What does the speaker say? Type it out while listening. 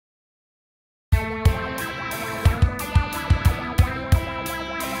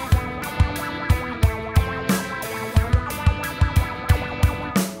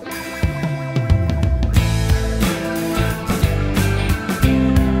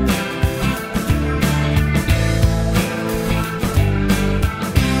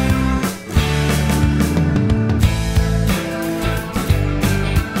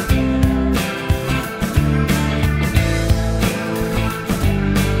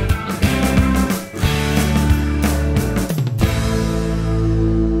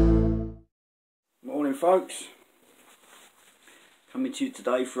folks, coming to you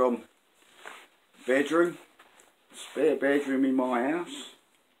today from bedroom, spare bedroom in my house,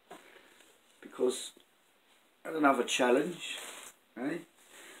 because I had another challenge.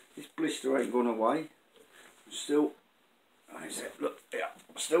 This blister ain't gone away. Still, look, yeah,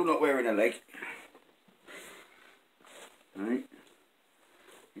 I'm still not wearing a leg. You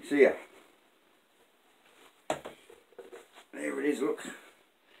see it? There it is, look,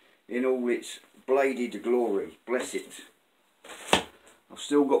 in all its bladed glory, bless it. I've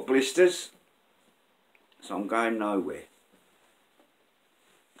still got blisters, so I'm going nowhere.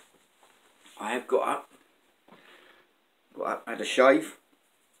 I have got up, had a shave,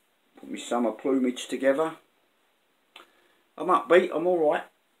 put my summer plumage together. I'm upbeat, I'm alright,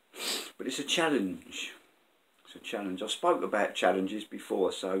 but it's a challenge. It's a challenge. I spoke about challenges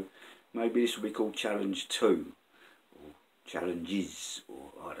before, so maybe this will be called Challenge 2. Challenges,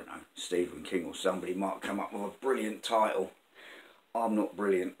 or I don't know, Stephen King or somebody might come up with a brilliant title. I'm not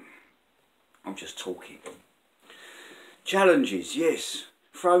brilliant, I'm just talking. Challenges, yes,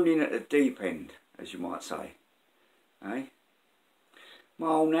 thrown in at the deep end, as you might say. My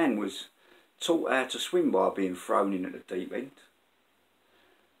old nan was taught how to swim by being thrown in at the deep end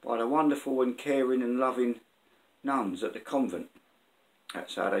by the wonderful and caring and loving nuns at the convent.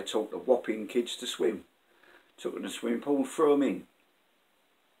 That's how they taught the whopping kids to swim. Took them to the swimming pool and threw them in.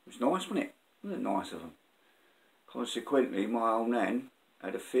 It was nice, wasn't it? Wasn't it nice of them? Consequently, my old nan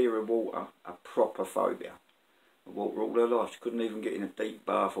had a fear of water, a proper phobia of water all her life. She couldn't even get in a deep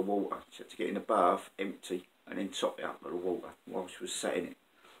bath of water. She had to get in a bath empty and then top it up with the water while she was sat in it.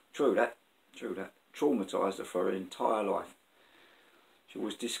 True that, true that. Traumatised her for her entire life. She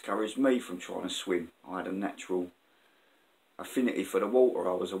always discouraged me from trying to swim. I had a natural affinity for the water.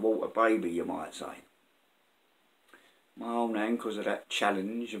 I was a water baby, you might say. My old nan, because of that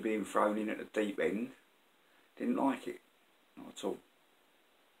challenge of being thrown in at the deep end, didn't like it, not at all.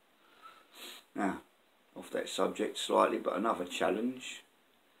 Now, off that subject slightly, but another challenge.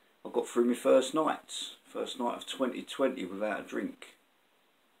 I got through my first night of 2020 without a drink.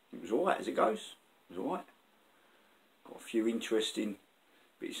 It was alright as it goes, it was alright. Got a few interesting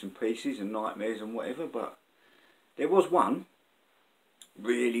bits and pieces and nightmares and whatever, but there was one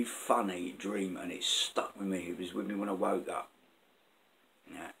really funny dream and it stuck with me. It was with me when I woke up.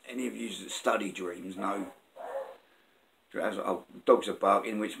 Now, any of you that study dreams know, dogs are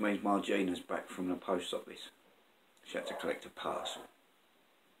barking, which means Margina's back from the post office. She had to collect a parcel.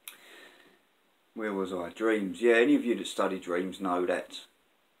 Where was I? Dreams. Yeah, any of you that study dreams know that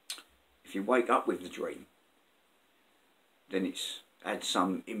if you wake up with the dream, then it's had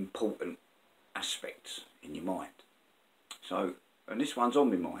some important aspects in your mind. So, and this one's on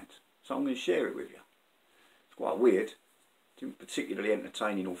my mind, so I'm going to share it with you. It's quite weird, it's not particularly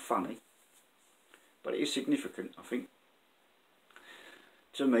entertaining or funny, but it is significant, I think,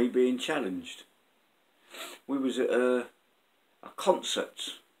 to me being challenged. We was at a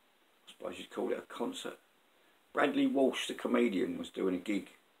concert, I suppose you'd call it a concert. Bradley Walsh, the comedian, was doing a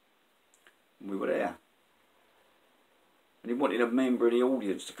gig, and we were there. And he wanted a member of the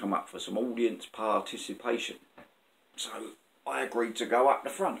audience to come up for some audience participation. So I agreed to go up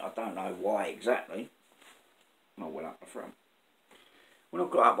the front. I don't know why exactly. I went up the front. When I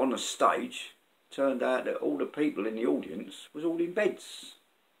got up on the stage, turned out that all the people in the audience was all in beds.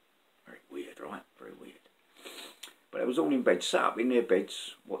 Very weird, right? Very weird. But they was all in bed, sat up in their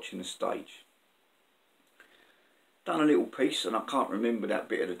beds, watching the stage. Done a little piece, and I can't remember that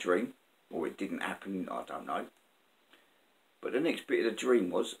bit of the dream, or it didn't happen, I don't know. But the next bit of the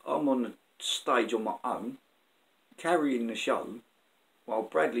dream was, I'm on the stage on my own, carrying the show, while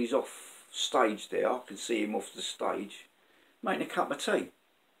Bradley's off stage there. I can see him off the stage, making a cup of tea,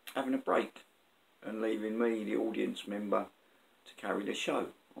 having a break, and leaving me, the audience member, to carry the show.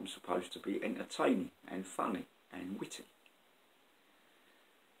 I'm supposed to be entertaining and funny and witty.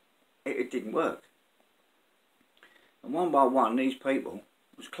 It didn't work. And one by one, these people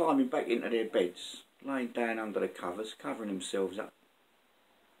was climbing back into their beds, laying down under the covers, covering themselves up,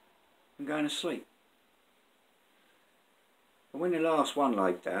 and going to sleep. And when the last one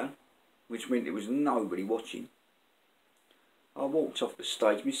laid down, which meant there was nobody watching, I walked off the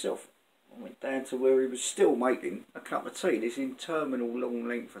stage myself. I went down to where he was still making a cup of tea, this interminable long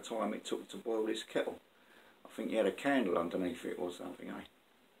length of time it took to boil this kettle. I think he had a candle underneath it or something,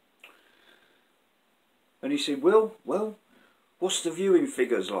 And he said, well, what's the viewing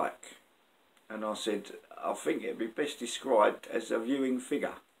figures like? And I said, I think it'd be best described as a viewing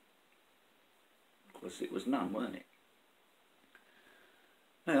figure. Because it was none, weren't it?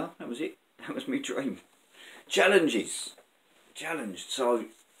 Now, that was it. That was my dream. Challenges. Challenged. So,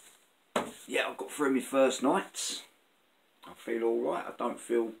 yeah, I've got through my first nights. I feel alright. I don't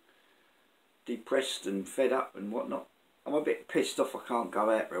feel depressed and fed up and whatnot. I'm a bit pissed off I can't go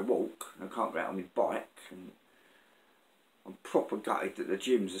out for a walk. I can't go out on my bike. And I'm proper gutted that the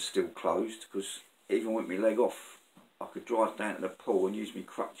gyms are still closed, because even with my leg off, I could drive down to the pool and use my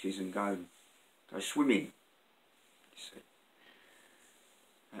crutches and go swimming. You see,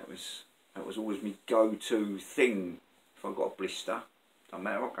 that was always my go-to thing. If I got a blister, don't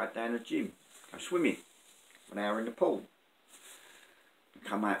matter, I'll go down to the gym, go swimming, an hour in the pool, and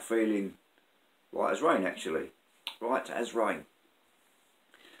come out feeling right as rain, actually, right as rain.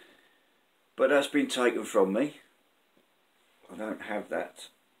 But that's been taken from me. I don't have that.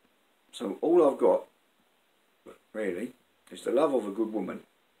 So all I've got, really, is the love of a good woman,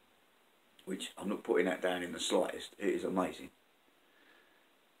 which I'm not putting that down in the slightest. It is amazing.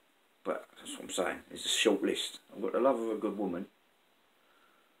 But that's what I'm saying. It's a short list. I've got the love of a good woman,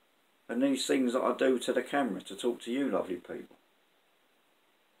 and these things that I do to the camera to talk to you lovely people.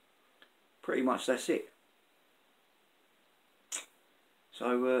 Pretty much that's it.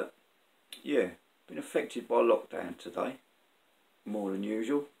 So yeah, been affected by lockdown today, more than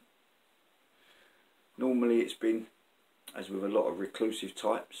usual. Normally it's been, as with a lot of reclusive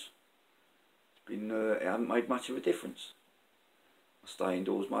types, it's been it hasn't made much of a difference. I stay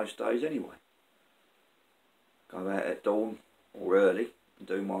indoors most days anyway. Go out at dawn or early and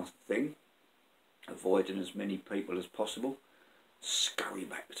do my thing, avoiding as many people as possible. Scurry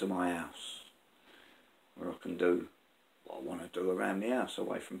back to my house, where I can do what I want to do around the house,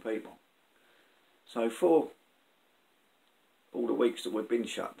 away from people. So for all the weeks that we've been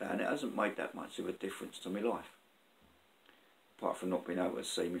shut down, it hasn't made that much of a difference to my life, apart from not being able to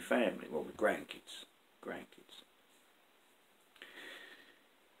see my family, well, my grandkids.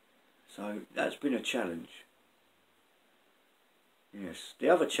 So that's been a challenge. Yes, the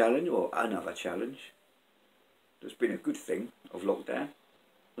other challenge, or another challenge, that's been a good thing of lockdown,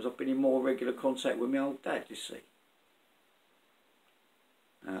 was I've been in more regular contact with my old dad, you see.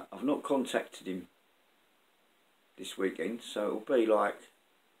 I've not contacted him this weekend, so it'll be like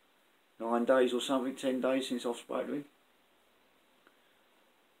 9 days or something, 10 days since I've spoken to him.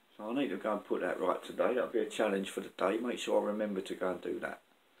 So I need to go and put that right today. That'll be a challenge for the day. Make sure I remember to go and do that.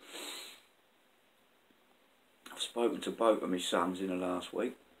 I've spoken to both of my sons in the last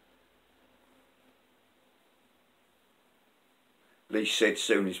week. Lee said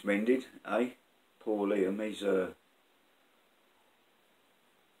soon it's mended, eh? Poor Liam, he's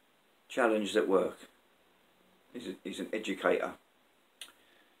challenged at work. He's an educator.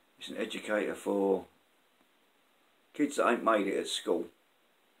 He's an educator for kids that ain't made it at school,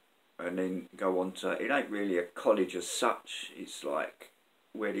 and then go on to, it ain't really a college as such, it's like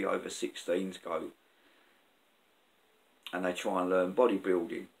where the over 16s go and they try and learn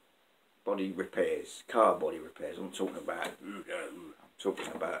bodybuilding, body repairs, car body repairs. I'm talking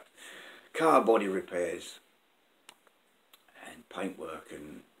about car body repairs and paintwork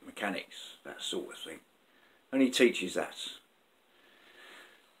and mechanics, that sort of thing. And he teaches that.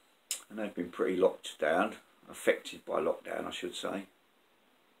 And they've been pretty locked down, affected by lockdown I should say.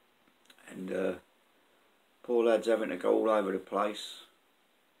 And poor lads having to go all over the place.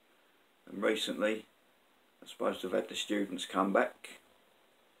 And recently, I'm supposed to have had the students come back.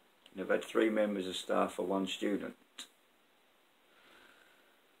 And they've had 3 members of staff for 1 student.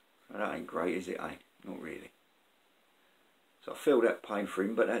 So that ain't great, is it, eh? Not really. So I feel that pain for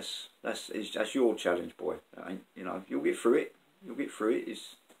him, but that's your challenge, boy. That ain't, you know, you'll get through it. You'll get through it.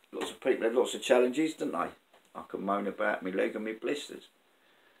 It's, lots of people have lots of challenges, don't they? I can moan about my leg and my blisters,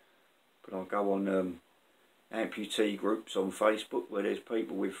 but I'll go on amputee groups on Facebook where there's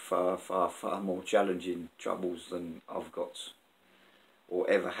people with far more challenging troubles than I've got, or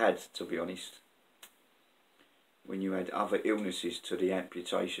ever had, to be honest. When you add other illnesses to the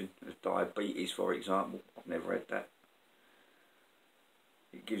amputation, as diabetes for example, I've never had that.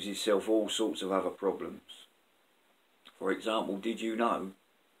 It gives yourself all sorts of other problems. For example, did you know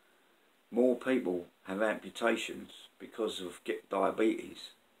more people have amputations because of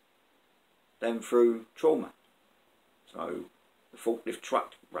diabetes than through trauma? So the forklift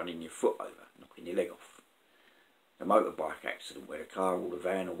truck running your foot over, knocking your leg off. The motorbike accident where the car or the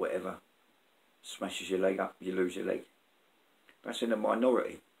van or whatever smashes your leg up, you lose your leg. That's in a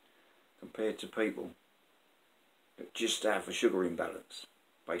minority compared to people that just have a sugar imbalance.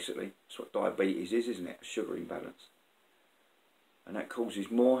 Basically, that's what diabetes is, isn't it? A sugar imbalance. And that causes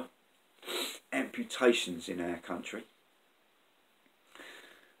more amputations in our country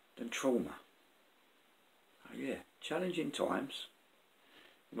than trauma. Oh yeah, challenging times.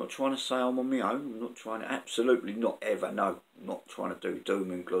 I'm not trying to say I'm on my own. I'm not trying to, absolutely not ever, no. I'm not trying to do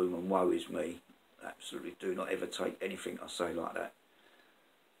doom and gloom and woe is me. Absolutely do not ever take anything I say like that.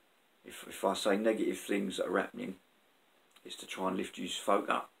 If I say negative things that are happening, it's to try and lift you folk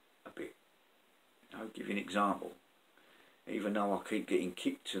up a bit. I'll give you an example. Even though I keep getting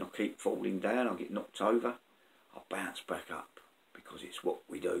kicked and I keep falling down, I get knocked over, I bounce back up because it's what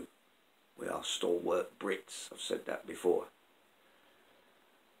we do. We are stalwart Brits. I've said that before.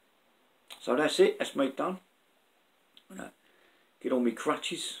 So that's it. That's me done. Get on my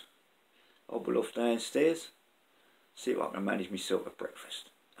crutches. Hobble off downstairs. See if I can manage myself a breakfast.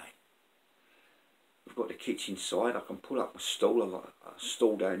 We've got the kitchen side. I can pull up my stool. I've got a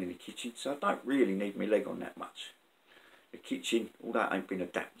stool down in the kitchen, so I don't really need my leg on that much. The kitchen, all that ain't been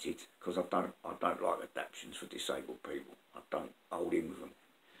adapted because I don't like adaptations for disabled people. I don't hold in with them.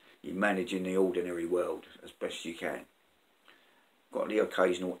 You manage in the ordinary world as best you can. Got the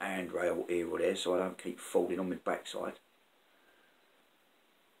occasional handrail here or there, so I don't keep falling on my backside.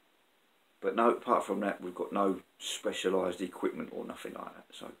 But no, apart from that, we've got no specialised equipment or nothing like that.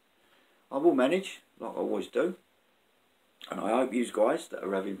 So I will manage, like I always do. And I hope you guys that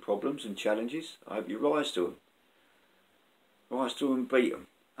are having problems and challenges, I hope you rise to them. Rise to them and beat them,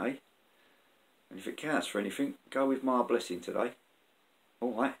 eh? And if it counts for anything, go with my blessing today.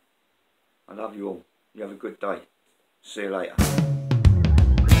 Alright? I love you all. You have a good day. See you later.